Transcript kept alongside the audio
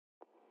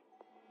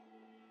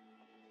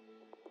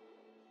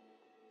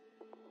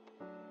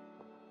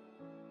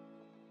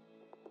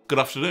Good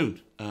afternoon.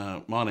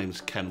 My name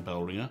is Ken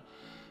Bellringer,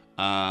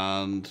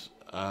 and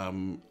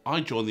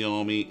I joined the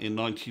Army in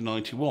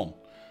 1991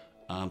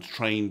 and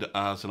trained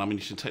as an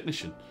ammunition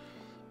technician.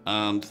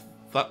 And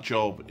that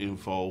job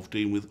involved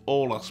dealing with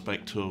all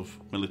aspects of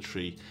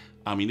military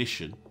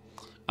ammunition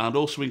and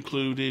also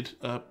included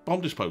bomb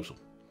disposal.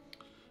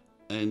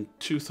 In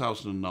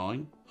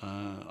 2009,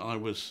 I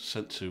was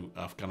sent to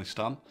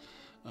Afghanistan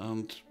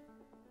and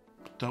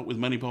dealt with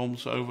many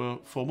bombs over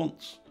 4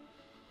 months.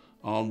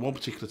 On one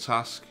particular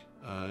task,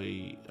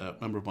 a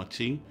member of my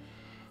team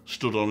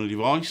stood on a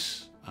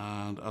device,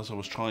 and as I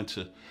was trying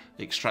to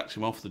extract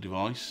him off the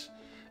device,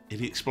 it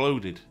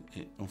exploded.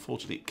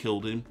 Unfortunately, it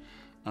killed him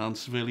and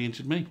severely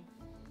injured me.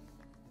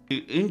 The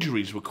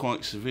injuries were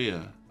quite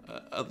severe.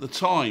 At the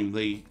time,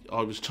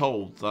 I was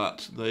told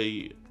that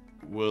they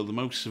were the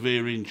most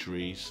severe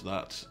injuries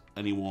that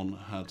anyone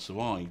had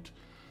survived.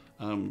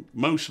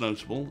 Most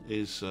notable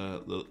is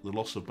the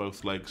loss of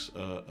both legs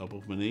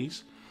above my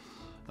knees.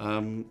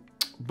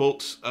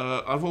 But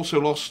I've also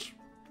lost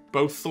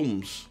both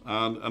thumbs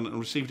and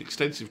received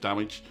extensive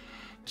damage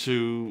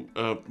to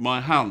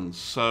my hands.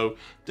 So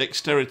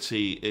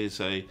dexterity is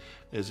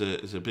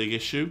a big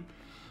issue.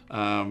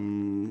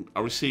 I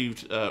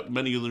received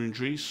many other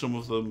injuries, some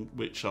of them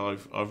which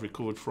I've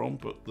recovered from,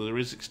 but there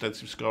is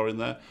extensive scarring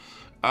there.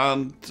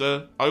 And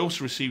I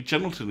also received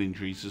genital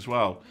injuries as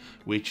well,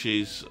 which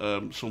is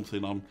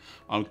something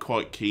I'm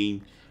quite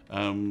keen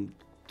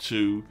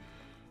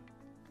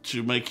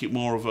to make it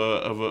more of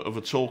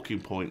a talking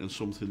point and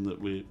something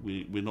that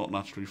we're not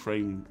naturally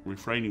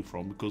refraining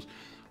from, because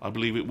I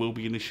believe it will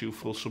be an issue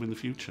for some in the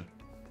future.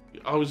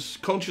 I was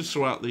conscious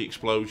throughout the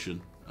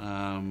explosion,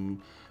 and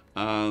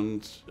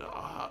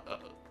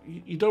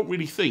you don't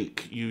really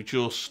think. You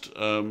just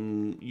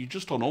on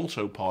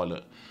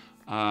autopilot.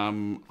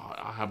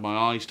 I had my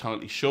eyes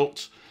tightly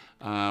shut.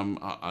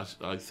 I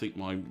think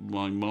my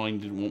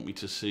mind didn't want me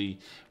to see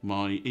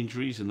my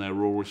injuries in their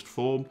rawest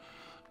form.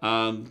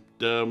 And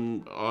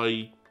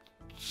I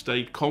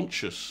stayed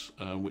conscious,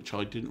 which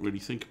I didn't really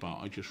think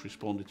about. I just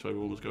responded to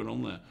everything that was going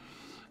on there.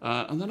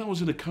 And then I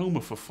was in a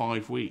coma for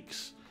 5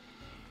 weeks.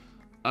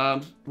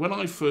 And when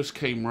I first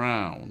came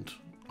round,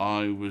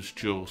 I was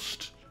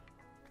just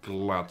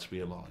glad to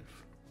be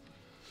alive.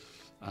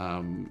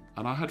 And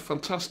I had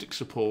fantastic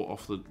support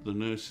off the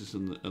nurses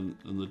and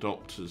the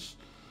doctors.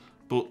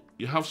 But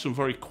you have some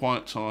very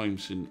quiet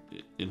times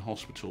in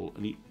hospital,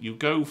 and you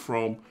go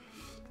from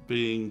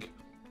being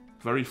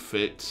very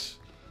fit,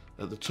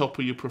 at the top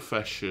of your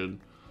profession,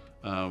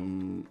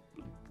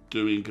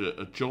 doing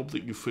a job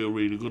that you feel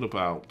really good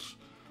about,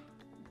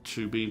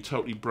 to being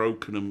totally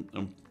broken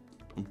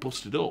and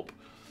busted up.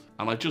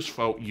 And I just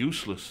felt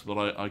useless, that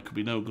I could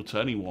be no good to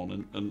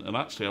anyone. And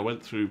actually I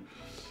went through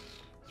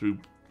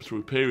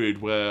a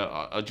period where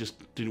I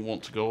just didn't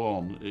want to go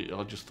on.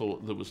 I just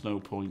thought there was no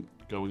point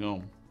going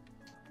on.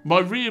 My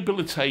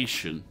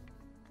rehabilitation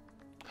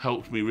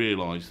helped me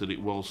realise that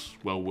it was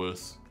well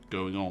worth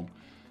going on.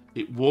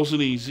 It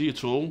wasn't easy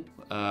at all.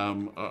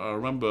 I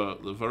remember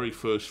the very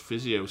first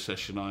physio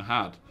session I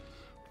had,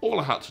 all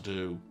I had to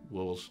do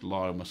was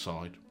lie on my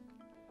side.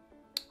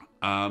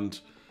 And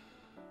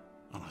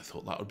I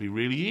thought that would be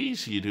really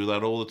easy. You do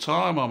that all the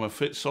time. I'm a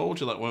fit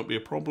soldier, that won't be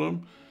a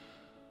problem.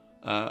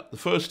 The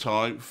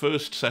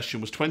first session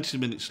was 20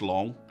 minutes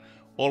long.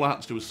 All I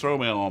had to do was throw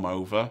my arm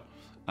over,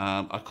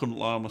 and I couldn't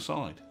lie on my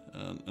side.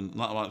 And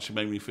that actually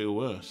made me feel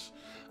worse.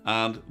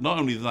 And not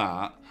only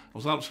that, I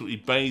was absolutely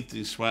bathed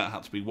in sweat. I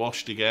had to be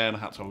washed again. I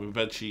had to have my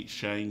bed sheets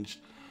changed.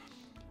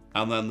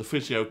 And then the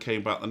physio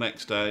came back the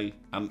next day,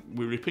 and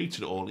we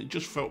repeated it all. It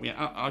just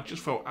I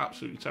just felt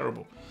absolutely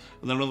terrible.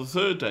 And then on the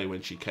third day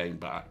when she came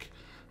back,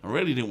 I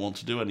really didn't want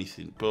to do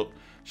anything, but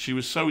she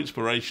was so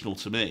inspirational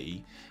to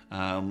me,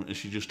 and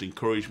she just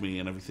encouraged me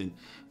and everything,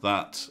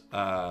 that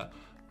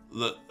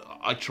that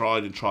I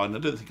tried, and I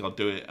didn't think I'd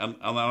do it. And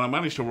then I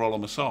managed to roll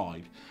on my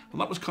side. And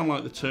that was kind of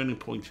like the turning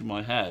point in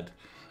my head.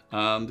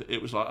 And it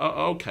was like,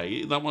 oh,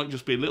 okay, that might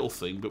just be a little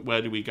thing, but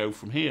where do we go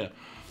from here?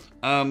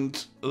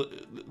 And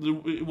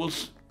it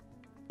was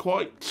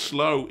quite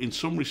slow in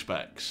some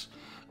respects.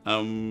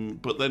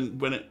 But then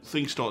when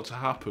things started to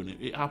happen,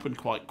 it happened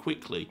quite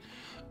quickly.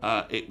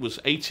 It was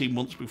 18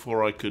 months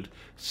before I could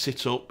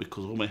sit up,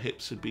 because all my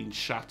hips had been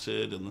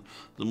shattered and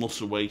the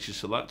muscle wasted,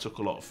 so that took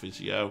a lot of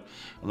physio.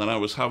 And then I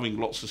was having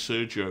lots of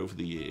surgery over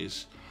the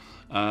years.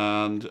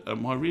 And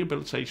my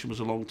rehabilitation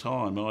was a long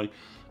time.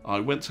 I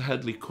went to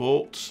Headley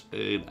Court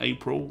in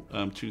April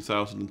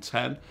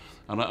 2010,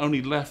 and I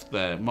only left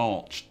there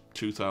March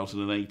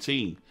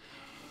 2018.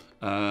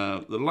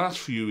 The last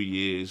few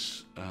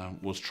years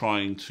was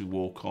trying to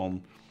walk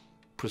on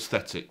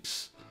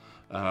prosthetics.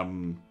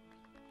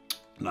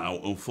 Now,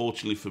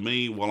 unfortunately for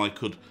me, while I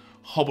could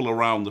hobble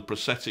around the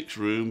prosthetics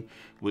room,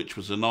 which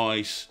was a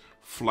nice,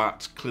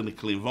 flat,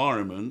 clinical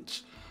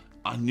environment,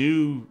 I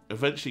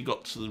eventually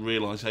got to the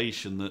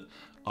realisation that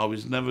I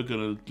was never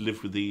going to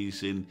live with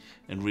these in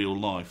real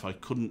life. I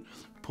couldn't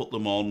put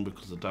them on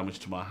because of the damage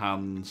to my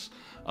hands,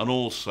 and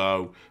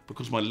also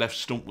because my left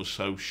stump was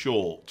so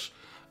short,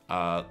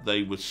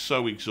 they were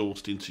so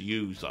exhausting to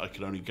use that I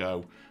could only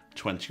go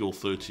 20 or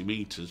 30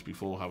 metres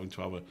before having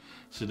to have a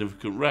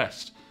significant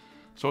rest.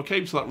 So I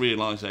came to that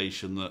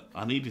realisation that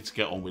I needed to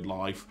get on with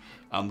life,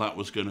 and that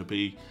was going to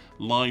be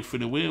life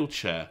in a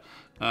wheelchair.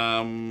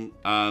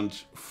 And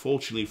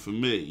fortunately for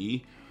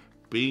me,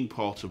 being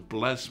part of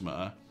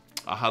Blesma,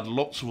 I had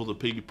lots of other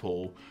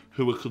people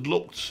who I could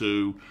look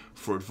to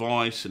for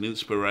advice and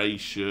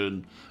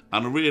inspiration,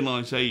 and a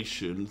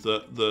realisation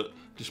that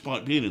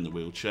despite being in the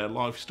wheelchair,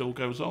 life still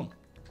goes on.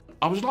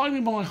 I was lying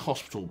in my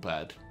hospital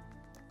bed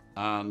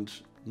and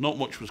not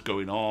much was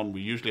going on.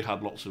 We usually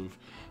had lots of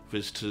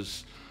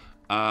visitors,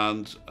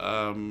 and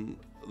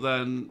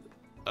then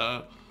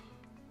a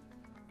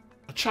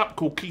chap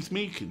called Keith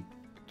Meakin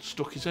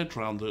stuck his head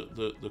round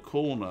the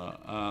corner,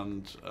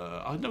 and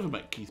I'd never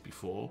met Keith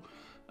before,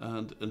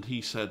 and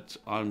he said,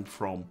 I'm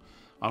from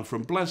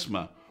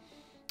Blesma,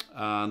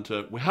 and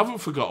we haven't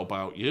forgot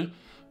about you,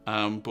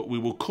 but we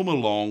will come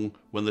along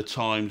when the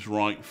time's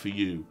right for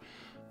you.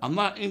 And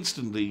that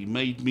instantly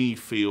made me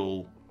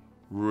feel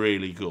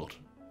really good.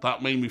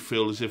 That made me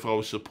feel as if I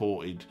was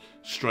supported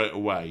straight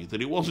away,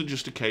 that it wasn't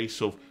just a case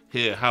of,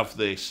 here, have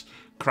this,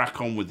 crack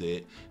on with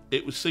it.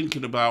 It was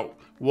thinking about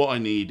what I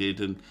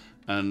needed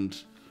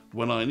and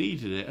when I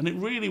needed it, and it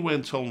really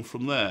went on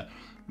from there.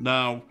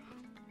 Now,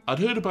 I'd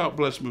heard about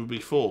Blesma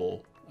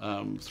before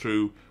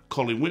through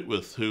Colin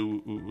Whitworth,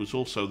 who was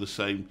also the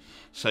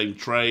same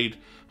trade,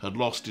 had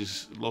lost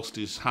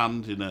his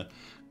hand in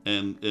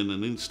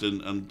an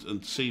instant,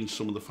 and seen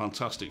some of the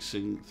fantastic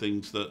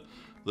things that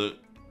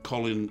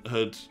Colin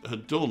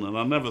had done. And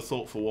I never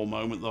thought for one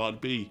moment that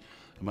I'd be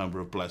a member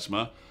of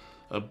Blesma,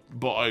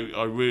 but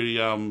I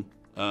really am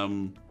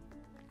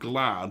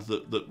glad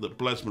that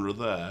Blesma are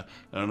there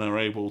and are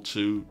able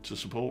to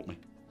support me.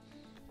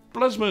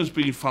 Blesma has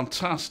been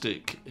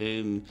fantastic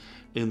in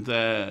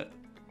their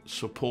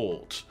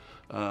support.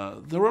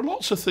 There are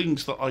lots of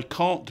things that I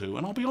can't do,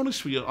 and I'll be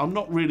honest with you, I'm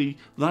not really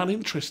that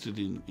interested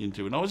in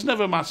doing. I was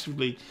never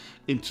massively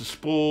into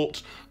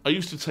sport. I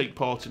used to take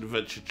part in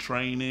adventure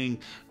training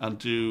and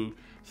do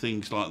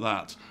things like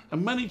that.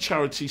 And many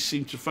charities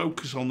seem to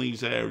focus on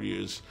these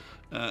areas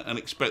and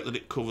expect that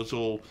it covers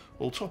all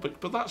topics,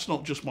 but that's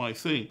not just my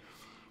thing.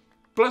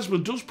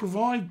 Blesma does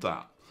provide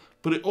that,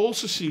 but it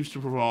also seems to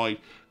provide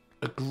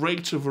a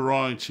greater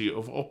variety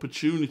of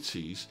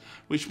opportunities,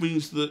 which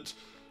means that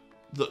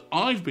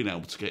I've been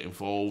able to get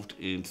involved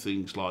in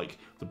things like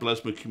the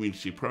Blesma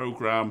Community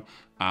Programme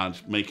and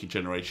Making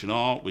Generation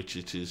Art, which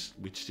it is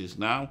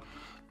now,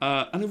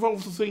 and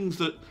involved the things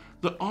that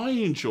I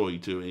enjoy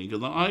doing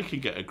and that I can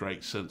get a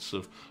great sense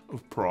of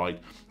pride.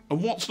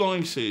 And what's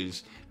nice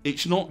is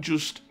it's not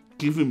just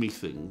giving me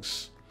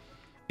things,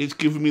 it's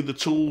giving me the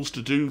tools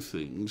to do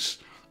things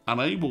and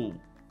able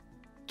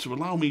to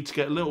allow me to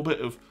get a little bit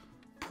of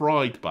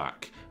pride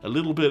back, a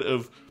little bit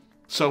of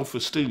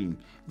self-esteem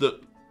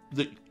that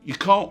you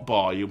can't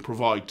buy and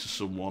provide to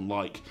someone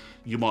like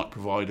you might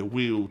provide a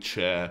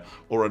wheelchair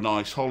or a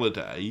nice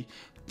holiday.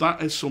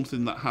 That is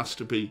something that has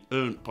to be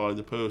earned by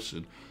the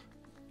person,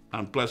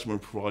 and Blesma are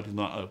providing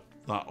that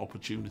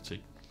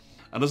opportunity.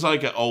 And as I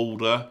get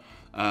older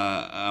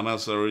and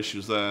as there are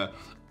issues there,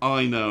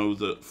 I know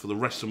that for the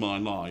rest of my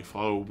life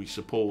I will be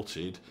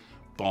supported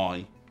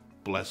by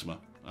Blesma,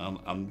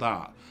 and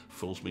that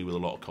fills me with a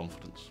lot of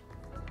confidence.